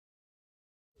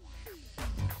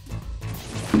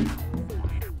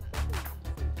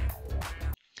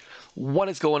What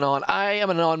is going on? I am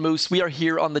Anon Moose. We are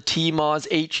here on the TMOS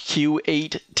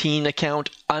HQ18 account,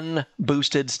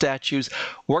 Unboosted statues.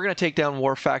 We're going to take down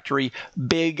War Factory.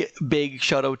 Big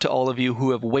shout out to all of you who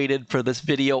have waited for this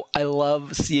video. I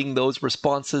love seeing those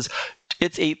responses.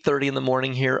 It's 8:30 in the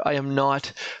morning here. I am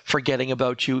not forgetting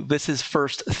about you. This is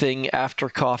first thing after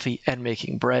coffee and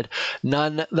making bread.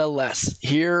 Nonetheless,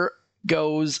 here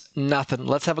goes nothing.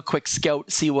 Let's have a quick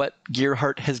scout, see what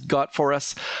Gearhart has got for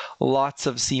us. Lots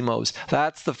of SIMOs.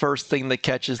 That's the first thing that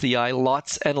catches the eye.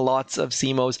 Lots and lots of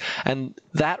SIMOs. And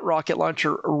that rocket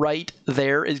launcher right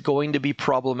there is going to be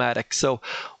problematic. So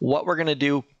what we're going to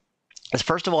do is,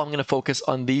 first of all, I'm going to focus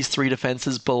on these three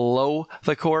defenses below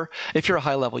the core. If you're a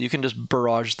high level, you can just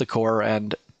barrage the core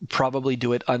and probably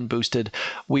do it unboosted.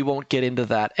 We won't get into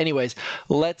that. Anyways,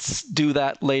 let's do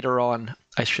that later on.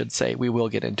 I should say we will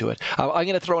get into it. I'm going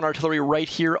to throw an artillery right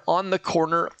here on the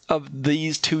corner of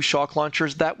these two shock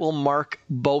launchers. That will mark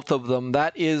both of them.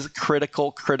 That is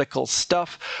critical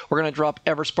stuff. We're going to drop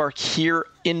Everspark here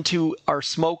into our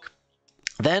smoke.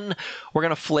 Then we're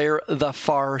going to flare the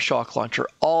far shock launcher.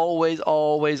 Always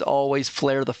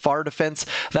flare the far defense.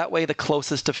 That way the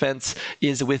closest defense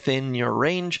is within your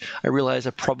range. I realize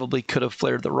I probably could have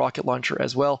flared the rocket launcher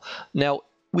as well. Now,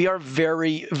 we are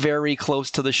very close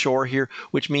to the shore here,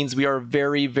 which means we are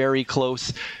very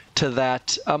close to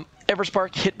that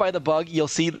Everspark hit by the bug. You'll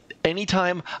see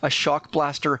anytime a shock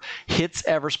blaster hits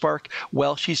Everspark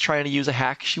while she's trying to use a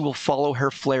hack, she will follow her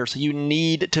flare. So you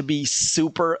need to be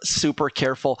super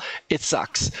careful. It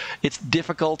sucks. It's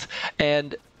difficult,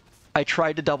 and I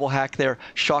tried to double hack there.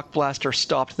 Shock blaster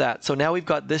stopped that. So now we've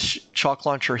got this shock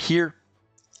launcher here.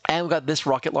 And we've got this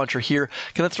rocket launcher here.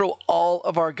 Gonna throw all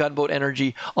of our gunboat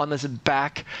energy on this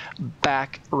back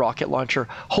rocket launcher.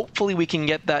 Hopefully we can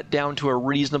get that down to a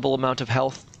reasonable amount of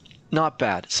health. Not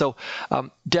bad. So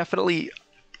definitely,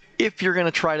 if you're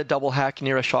gonna try to double hack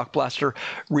near a shock blaster,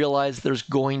 realize there's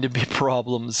going to be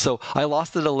problems. So I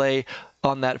lost the delay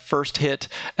on that first hit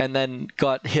and then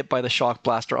got hit by the shock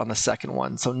blaster on the second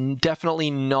one. So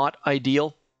definitely not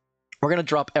ideal. We're going to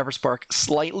drop Everspark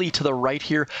slightly to the right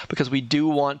here because we do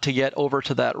want to get over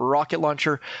to that rocket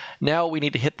launcher. Now we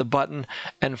need to hit the button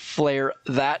and flare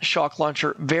that shock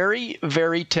launcher. Very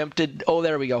tempted. Oh,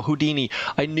 there we go. Houdini.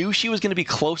 I knew she was going to be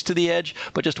close to the edge,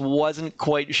 but just wasn't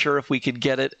quite sure if we could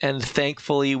get it, and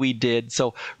thankfully we did.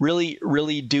 So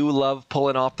really do love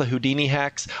pulling off the Houdini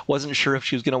hacks. Wasn't sure if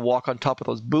she was going to walk on top of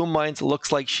those boom mines.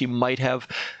 Looks like she might have.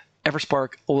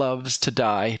 Everspark loves to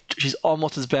die. She's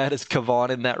almost as bad as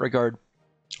Kavan in that regard.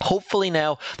 Hopefully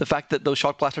now, the fact that those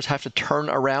shock blasters have to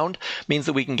turn around means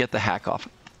that we can get the hack off.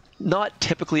 Not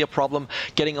typically a problem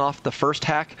getting off the first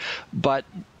hack, but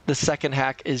the second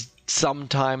hack is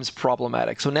sometimes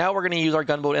problematic. So now we're going to use our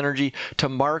gunboat energy to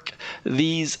mark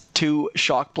these two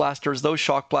shock blasters. Those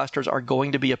shock blasters are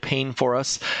going to be a pain for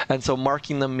us, and so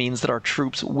marking them means that our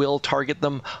troops will target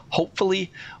them.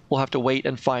 Hopefully, we'll have to wait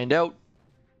and find out.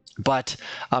 But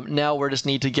now we just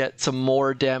need to get some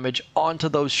more damage onto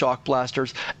those shock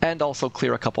blasters and also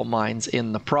clear a couple mines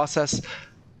in the process.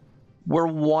 We're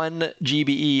 1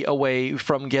 GBE away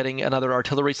from getting another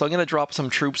artillery, so I'm going to drop some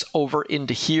troops over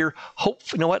into here. You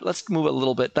know what? Let's move a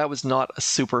little bit. That was not a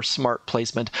super smart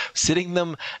placement. Sitting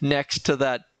them next to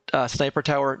that sniper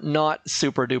tower, not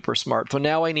super duper smart. So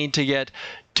now I need to get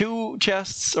 2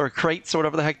 chests or crates or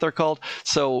whatever the heck they're called.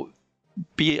 So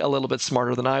be a little bit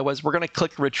smarter than I was. We're going to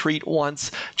click retreat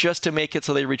once just to make it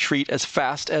so they retreat as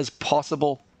fast as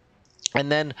possible.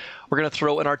 And then we're going to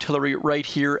throw an artillery right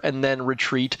here and then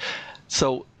retreat.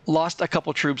 So lost a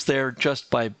couple troops there just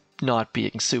by not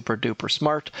being super duper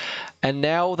smart. And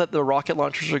now that the rocket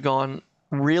launchers are gone,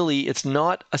 really, it's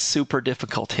not a super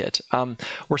difficult hit.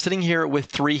 We're sitting here with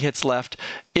 3 hits left.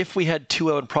 If we had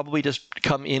 2, I would probably just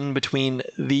come in between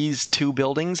these 2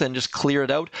 buildings and just clear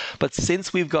it out. But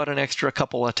since we've got an extra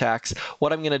couple attacks,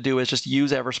 what I'm going to do is just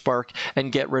use Everspark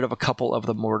and get rid of a couple of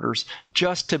the mortars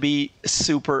just to be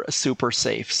super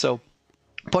safe. So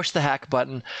push the hack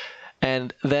button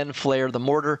and then flare the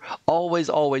mortar. Always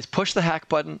push the hack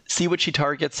button, see what she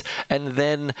targets, and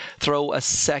then throw a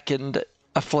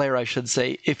flare, I should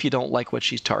say, if you don't like what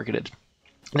she's targeted.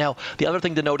 Now, the other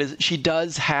thing to note is she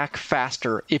does hack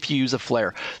faster if you use a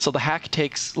flare. So the hack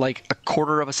takes like a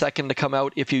quarter of a second to come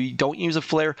out. If you don't use a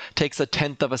flare, it takes a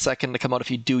tenth of a second to come out if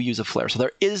you do use a flare. So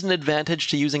there is an advantage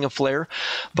to using a flare,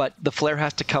 but the flare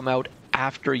has to come out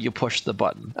after you push the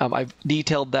button. I've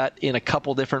detailed that in a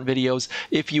couple different videos.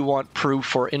 If you want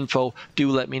proof or info,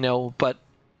 do let me know. But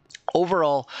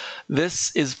overall,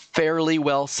 this is fairly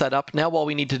well set up. Now all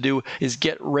we need to do is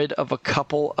get rid of a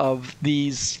couple of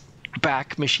these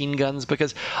back machine guns,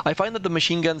 because I find that the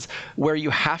machine guns where you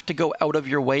have to go out of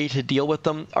your way to deal with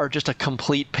them are just a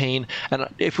complete pain, and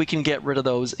if we can get rid of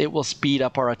those, it will speed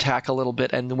up our attack a little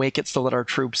bit and make it so that our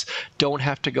troops don't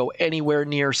have to go anywhere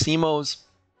near SIMOs,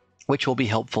 which will be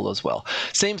helpful as well.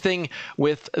 Same thing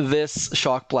with this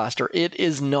shock blaster. It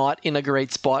is not in a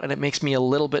great spot and it makes me a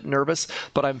little bit nervous,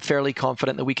 but I'm fairly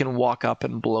confident that we can walk up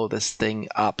and blow this thing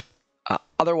up.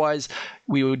 Otherwise,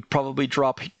 we would probably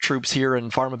drop troops here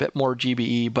and farm a bit more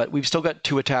GBE, but we've still got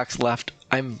 2 attacks left.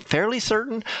 I'm fairly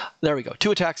certain. There we go,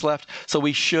 2 attacks left, so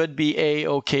we should be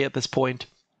A-okay at this point.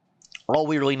 All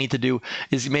we really need to do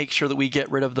is make sure that we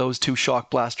get rid of those 2 shock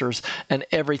blasters, and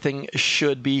everything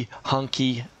should be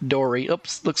hunky-dory.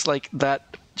 Oops, looks like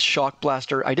that shock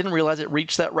blaster, I didn't realize it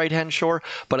reached that right-hand shore,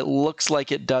 but it looks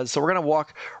like it does. So we're going to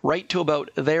walk right to about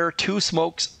there. 2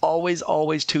 smokes, always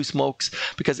 2 smokes,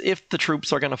 because if the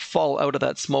troops are going to fall out of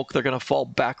that smoke, they're going to fall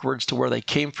backwards to where they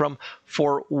came from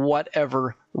for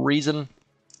whatever reason.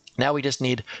 Now we just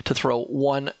need to throw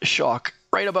 1 shock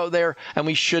right about there, and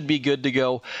we should be good to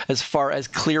go as far as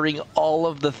clearing all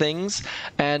of the things,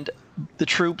 and the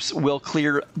troops will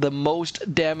clear the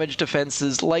most damaged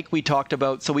defenses like we talked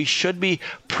about, so we should be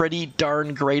pretty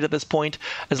darn great at this point,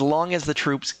 as long as the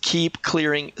troops keep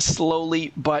clearing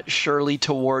slowly but surely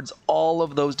towards all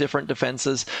of those different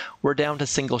defenses. We're down to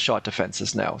single shot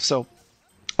defenses now, so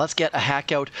let's get a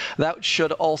hack out. That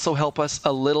should also help us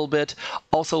a little bit.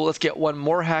 Also, let's get 1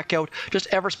 more hack out. Just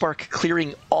Everspark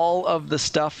clearing all of the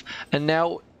stuff. And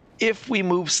now, if we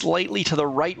move slightly to the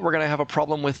right, we're going to have a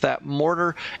problem with that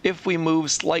mortar. If we move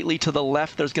slightly to the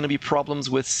left, there's going to be problems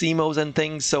with SIMOs and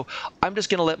things. So I'm just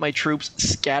going to let my troops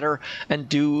scatter and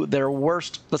do their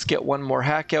worst. Let's get 1 more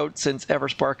hack out, since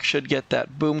Everspark should get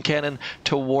that boom cannon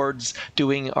towards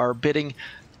doing our bidding.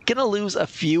 Gonna lose a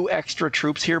few extra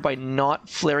troops here by not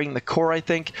flaring the core, I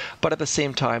think, but at the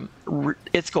same time,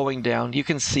 it's going down. You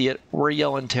can see it. We're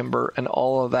yelling timber and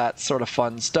all of that sort of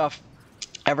fun stuff.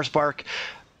 Everspark,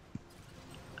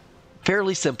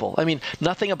 fairly simple. I mean,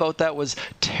 nothing about that was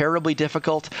terribly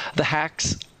difficult. The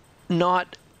hacks,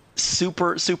 not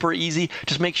super easy.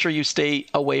 Just make sure you stay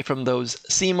away from those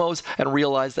SIMOs and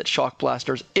realize that shock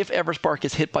blasters, if Everspark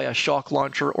is hit by a shock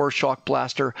launcher or shock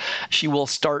blaster, she will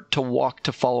start to walk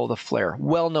to follow the flare.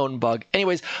 Well-known bug.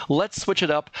 Anyways, let's switch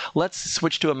it up. Let's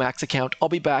switch to a max account. I'll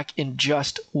be back in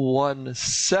just 1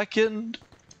 second.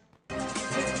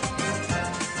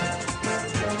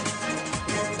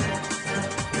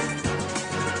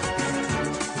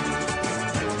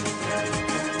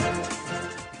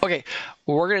 Okay,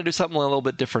 we're going to do something a little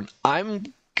bit different.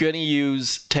 I'm going to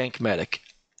use Tank Medic.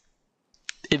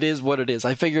 It is what it is.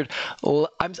 I figured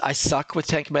I suck with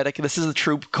Tank Medic. This is the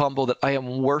troop combo that I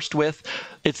am worst with.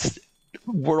 It's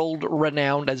world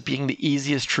renowned as being the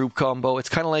easiest troop combo. It's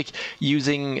kind of like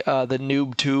using the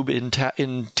noob tube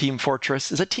in Team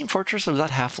Fortress. Is it Team Fortress or is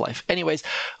that Half-Life? Anyways,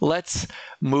 let's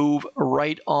move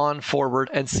right on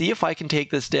forward and see if I can take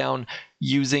this down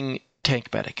using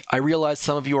Tank Medic. I realize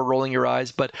some of you are rolling your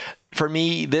eyes, but for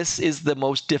me, this is the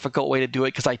most difficult way to do it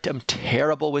because I am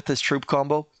terrible with this troop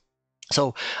combo.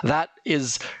 So that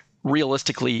is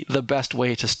realistically the best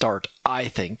way to start, I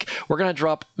think. We're going to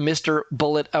drop Mr.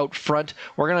 Bullet out front.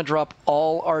 We're going to drop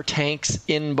all our tanks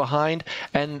in behind,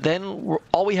 and then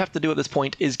all we have to do at this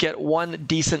point is get 1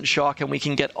 decent shock, and we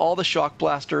can get all the shock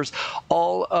blasters,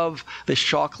 all of the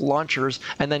shock launchers,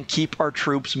 and then keep our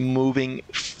troops moving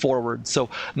forward.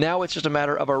 So now it's just a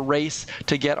matter of a race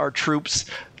to get our troops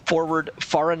forward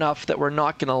far enough that we're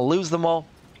not going to lose them all,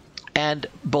 and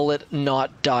Bullet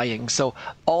not dying. So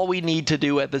all we need to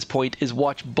do at this point is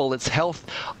watch Bullet's health.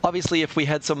 Obviously, if we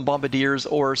had some Bombardiers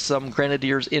or some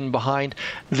Grenadiers in behind,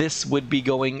 this would be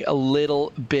going a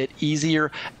little bit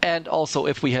easier. And also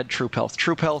if we had troop health.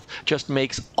 Troop health just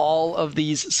makes all of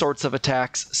these sorts of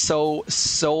attacks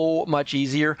so much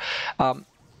easier.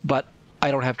 But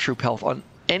I don't have troop health on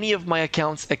any of my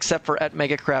accounts except for at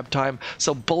Mega Crab time.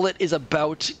 So Bullet is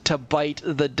about to bite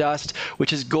the dust,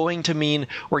 which is going to mean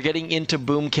we're getting into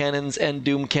boom cannons and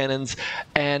doom cannons,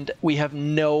 and we have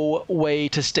no way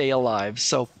to stay alive.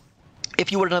 So if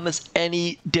you would have done this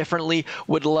any differently,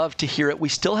 would love to hear it. We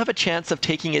still have a chance of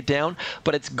taking it down,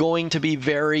 but it's going to be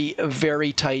very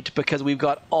tight because we've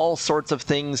got all sorts of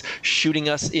things shooting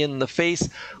us in the face.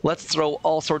 Let's throw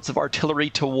all sorts of artillery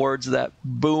towards that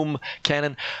boom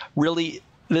cannon. Really,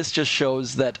 this just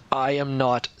shows that I am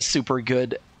not super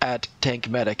good at Tank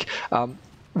Medic.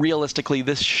 Realistically,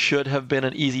 this should have been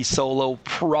an easy solo.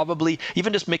 Probably,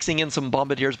 even just mixing in some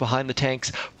Bombardiers behind the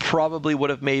tanks probably would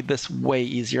have made this way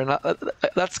easier. And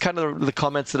that's kind of the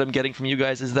comments that I'm getting from you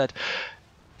guys, is that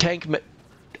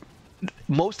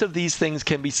most of these things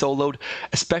can be soloed,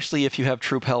 especially if you have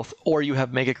troop health or you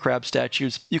have mega crab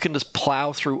statues. You can just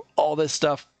plow through all this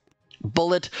stuff.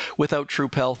 Bullet without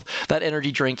troop health. That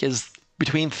energy drink is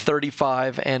between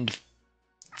 35 and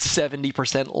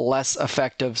 70% less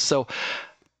effective, so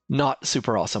not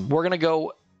super awesome. We're going to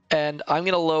go, and I'm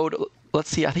going to load,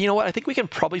 let's see, you know what, I think we can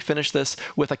probably finish this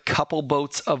with a couple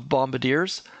boats of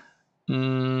bombardiers.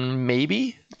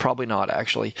 Maybe? Probably not,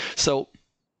 actually. So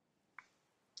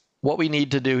what we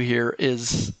need to do here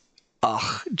is,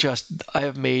 I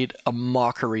have made a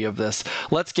mockery of this.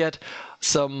 Let's get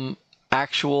some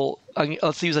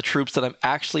let's use the troops that I'm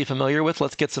actually familiar with.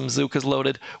 Let's get some zookas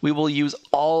loaded. We will use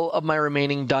all of my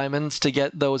remaining diamonds to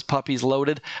get those puppies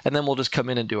loaded, and then we'll just come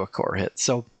in and do a core hit.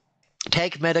 So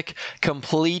tank medic,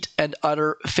 complete and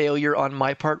utter failure on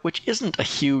my part, which isn't a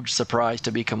huge surprise,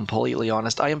 to be completely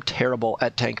honest. I am terrible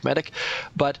at tank medic,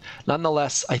 but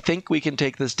nonetheless, I think we can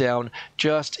take this down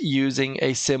just using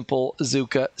a simple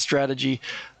zooka strategy.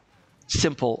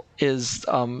 Simple is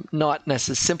not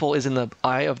necessary. Simple is in the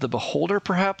eye of the beholder,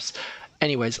 perhaps.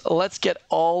 Anyways, let's get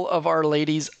all of our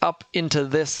ladies up into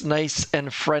this nice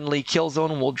and friendly kill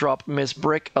zone. We'll drop Miss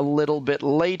Brick a little bit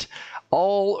late,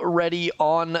 already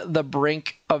on the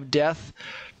brink of death,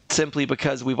 simply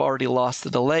because we've already lost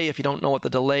the delay. If you don't know what the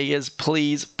delay is,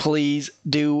 please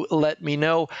do let me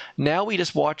know. Now we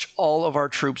just watch all of our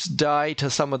troops die to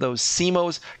some of those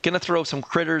SIMOs. Gonna throw some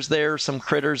critters there,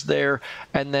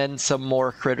 and then some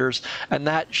more critters, and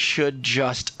that should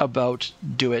just about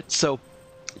do it. So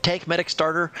tank medic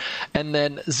starter, and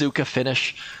then zooka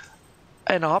finish.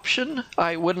 An option.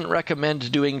 I wouldn't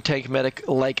recommend doing tank medic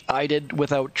like I did,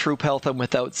 without troop health and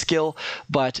without skill,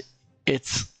 but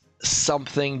it's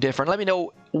something different. Let me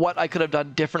know what I could have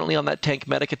done differently on that tank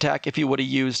medic attack if you would have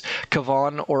used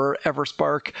Kavan or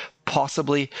Everspark,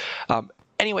 possibly.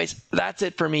 Anyways, that's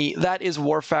it for me. That is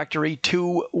War Factory.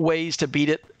 2 ways to beat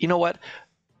it. You know what?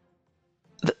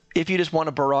 If you just want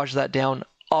to barrage that down,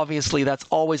 obviously that's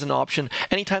always an option.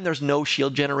 Anytime there's no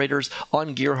shield generators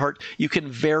on Gearhart, you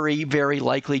can very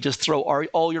likely just throw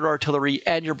all your artillery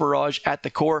and your barrage at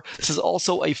the core. This is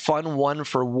also a fun one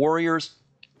for warriors,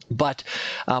 but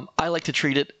I like to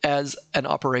treat it as an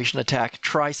operation attack.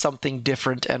 Try something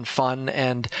different and fun,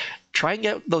 and try and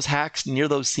get those hacks near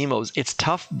those SIMOs. It's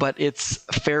tough, but it's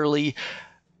fairly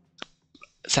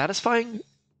satisfying.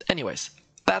 Anyways,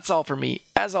 that's all for me.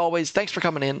 As always, thanks for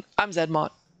coming in. I'm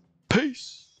zmoT.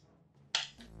 Peace.